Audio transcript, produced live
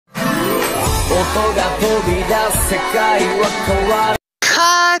音が飛び出す世界は変わる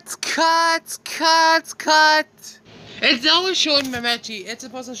Cut! It's always showing Melodytchi. It's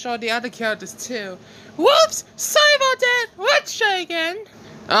supposed to show the other characters too. Whoops! Sorry about that! Let's try again.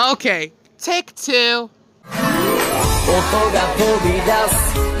 Okay, take 2. 音が飛び出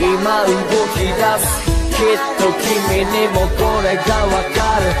す今動き出すきっと君にもこれがわ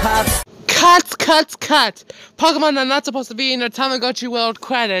かるはず Cut! Pokemon are not supposed to be in the Tamagotchi world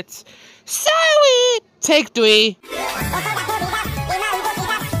credits. Sorry! Take 3.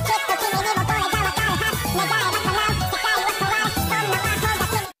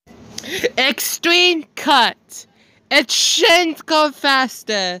 Extreme cut. It shouldn't go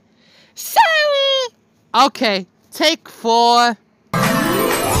faster. Sorry! Okay, take 4.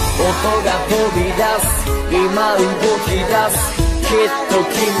 音が飛び出す今動き出すきっと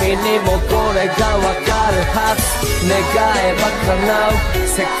君にもこれがわかるはず願えば叶う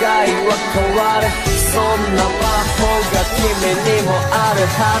世界は変わるそんな魔法が君にもある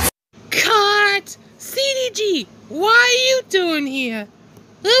はず Cut! CDG, what are you doing here?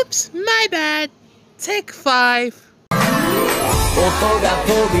 Oops, my bad. Take 5. 音が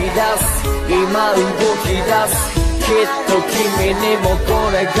飛び出す今動き出すきっと君にもこ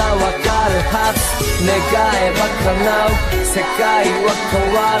れがわかるはず願えば叶う世界は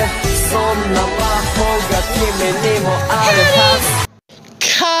変わるそんな魔法が君にもあるはず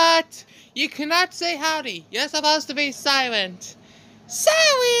Cut! You cannot say howdy. You're supposed to be silent.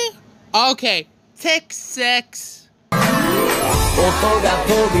 Sorry! Okay, take 6. 音が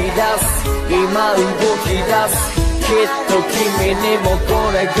飛び出す今動き出すきっと君にもこ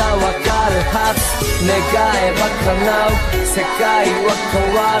れがわかるはず願えば叶う世界は変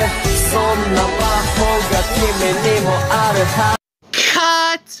わるそんな魔法が君にもあるはず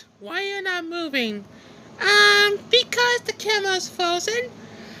Cut! Why are you not moving? Because the camera is frozen.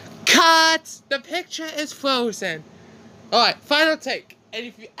 Cut! The picture is frozen. Alright, final take. And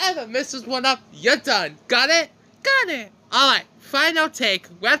if you ever miss this one up, you're done. Got it? Got it. Alright, final take.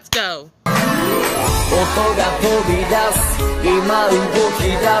 Let's go. 音が飛び出す今動き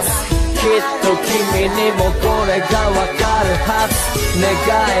出すきっと君にもこれがわかるはず願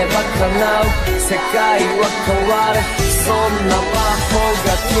えば叶う世界は変わるそんな魔法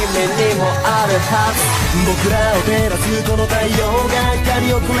が君にもあるはず僕らを照らすこの太陽が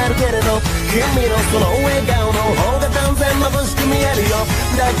光をくれるけれど君のその笑顔の方が断然眩しく見えるよ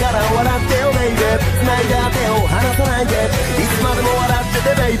だから笑ってよベイベー繋いだ手を離さないでいつまでも笑って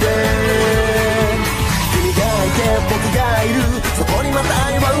てベイベー君がいて僕がいるそこにまた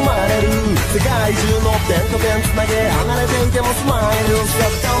愛は生まれる世界中の点と点つなげ離れていてもスマイル So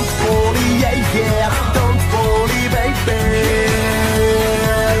don't worry yeah yeah Don't worry baby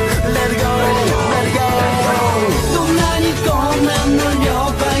Let it go Let it go どんなに困難な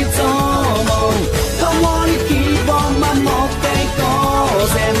了解とも共に希望守っていこ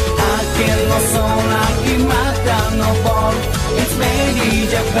うぜ明けの空決まった昇る It's made in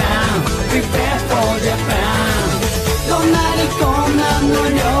Japan Prepare for Japan どんなに困難の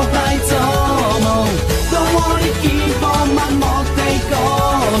了解とも共に希望守っていこ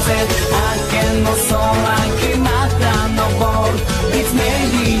うぜ明けの空決まった昇る It's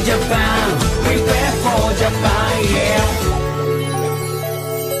made in Japan Prepare for Japan yeah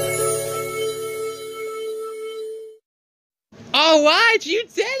Alright, you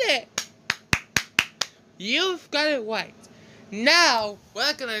did it! You've got it right. Now,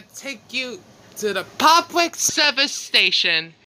 we're gonna take you to the public service station.